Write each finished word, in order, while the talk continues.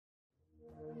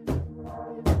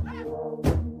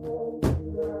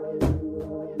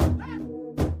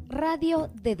Radio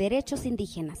de Derechos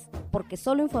Indígenas, porque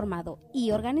solo informado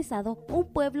y organizado,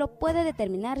 un pueblo puede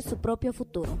determinar su propio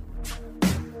futuro.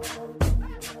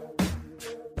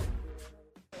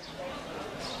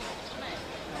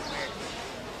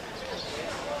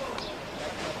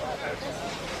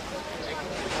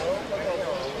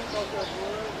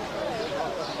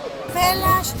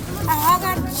 Velas,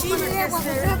 agar, chile,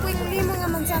 guapo y limón a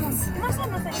manzanas.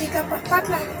 Pica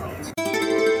papatla.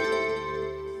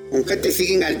 Uncate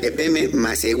siguen al tepeme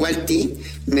Masehualti,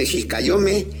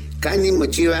 Mexicayome, Cani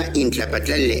Mochiva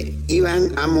Intlapatlale,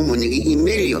 Iban Amo Monegui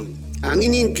Imelio.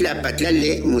 Angin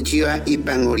Intlapatlale, Mochiva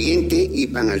Ipan Oriente,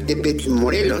 Ipan Altepetl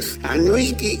Morelos.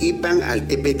 Anoiski Ipan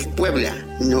Altepetl Puebla,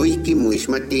 Noiski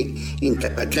Muismati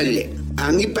Intlapatlale.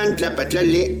 Angipan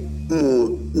Tlapatlale,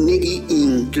 Munegi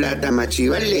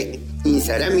Intlatamachivale,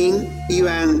 Insaramin,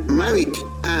 Iban Mavit,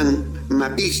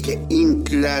 Mapiste,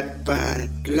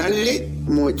 Intlapatlale,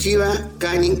 Mochiva,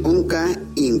 Canin, Unca,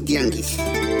 Intianguis.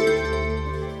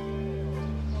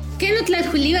 ¿Qué no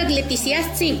tlatjuliva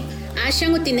gleticiastzi?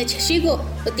 Ashan otinechashigo,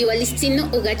 otiwalistino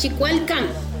ogachicualcam.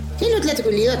 ¿Qué no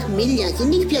tlatjuliva milia?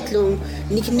 ¿Quién piatlón?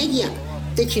 Nicnegia,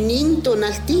 techinin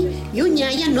tonalti,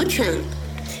 yuñaya nochan.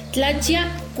 Tlachia,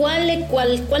 cuale,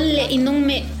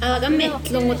 inunme, agame,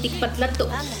 tlongoticpatlato.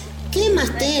 ¿Qué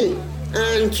más tel?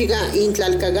 Anchiga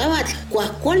intlalcagabat,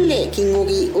 cuascuale, quien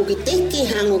ogiteque,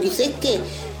 han ogiseque,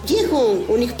 yejon,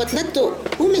 unicpatlato,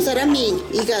 umesaramin,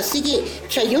 iga sigue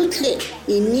chayotle,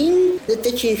 inin de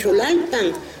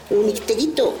techincholalpan,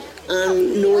 unicteguito,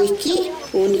 noiki,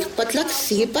 unicpatlac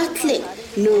sigipatle,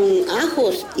 non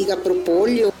ajos, iga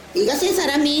propolio, iga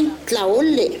sesaramin,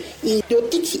 tlaole, y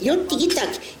yotigitak,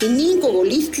 inin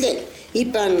cogolistle,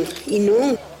 ipan,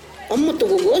 inon,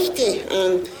 amotogogosque,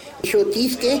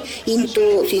 xotisque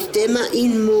into sistema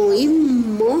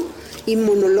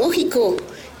inmunológico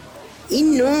y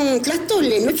no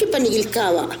tlastole no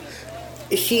chipanigilcaba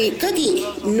si kagi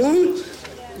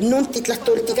no te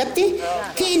tlastolticate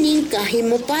que ninka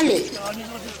himopale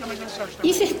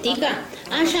y se estica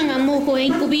ashan amojo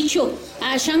en cubicho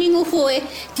ashan en ojoe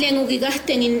tlen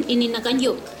ugigasten in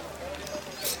inacanyo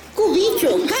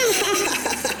cubicho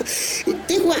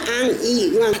tegua an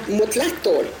y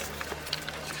motlastol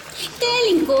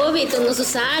Telin COVID nos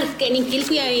usar que ni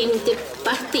kilpia en te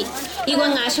pasti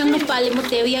igual ashan no pale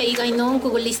motevia y gainon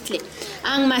cogolistle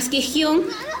an más que gion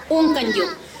un canyo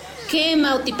que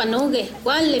mautipanoge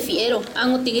cual le fiero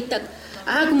an utigitak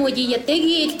como ya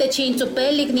tegi te chinzo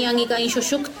pelik ni an iga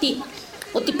inshoshukti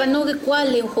otipanoge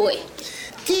cual le joe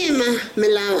que me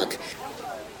lawak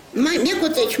ma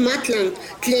nyakotech matlan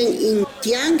tlen in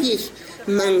tianguis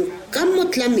man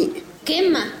kamotlami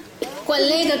quema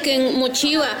colega que en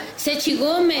Mochiva se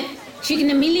chigome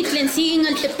chignemili tlen siguen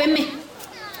al tepeme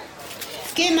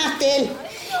 ¿qué más tel?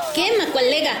 Quema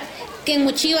colega que en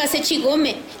Mochiva se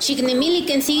chigome chignemili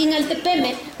que siguen al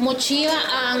tepeme Mochiva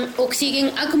an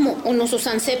oxiguen akmo o nos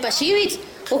usan sepa shivit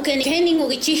o que genin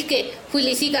ogichike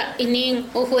huilisiga inin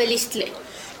o huelistle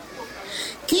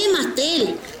 ¿qué más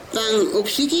tel? Van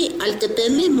oxigi al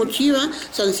tepeme Mochiva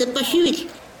san sepa shivit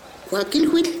cualquier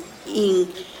huil in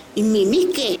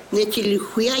mimique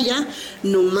nechilihuaya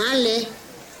nomale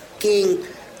que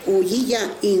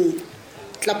oyiya in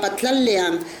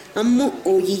tlapatlalean amo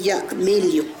oyiya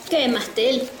melio. ¿Qué más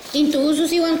tel? En tus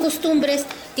usos y costumbres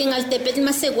que en Altepetl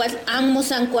Masehuatl amo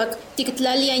sancuac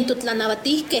tictlalia in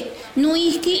tutlanabatisque no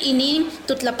isqui inin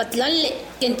tutlapatlale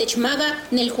que en techmaga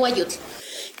nel huayotl.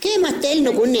 ¿Qué más tel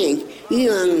no gunen?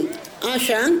 Iban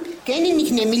ashan Ken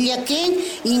nixnemilia ken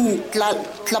in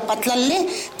tlapatlale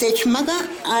techmaga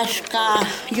ashka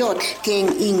yot ken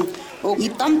in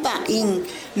ipampa in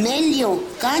melio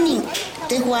canin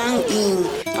tehuan in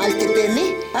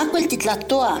altepeme acuel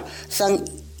titlatoa san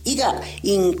iga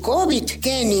in COVID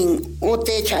ken in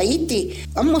otechaiti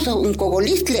vamos a un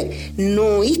cogolistle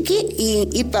no iki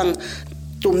in ipan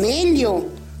tumelio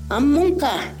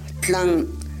amunka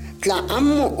tla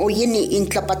amo oyeni in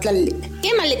tlapatlale.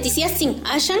 ¿Qué maleticias sin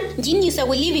ashan genius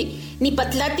awilibi ni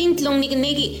patlatin tlon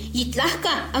nignegi y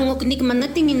tlahka an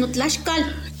oknikmanatin in utlashkal?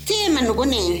 ¿Qué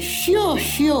manogone? Shio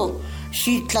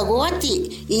si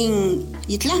tlagoati in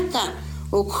itlahka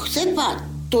ok sepa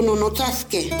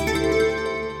tononotaske.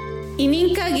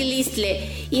 Ininka gilistle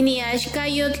ini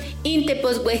ashkayot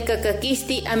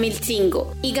inteposhuescacaquisti amilcingo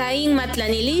igain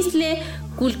matlanilistle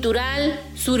cultural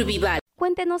survival.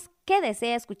 Cuéntenos qué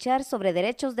desea escuchar sobre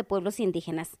derechos de pueblos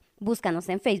indígenas. Búscanos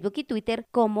en Facebook y Twitter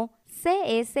como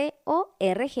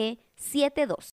CSORG72.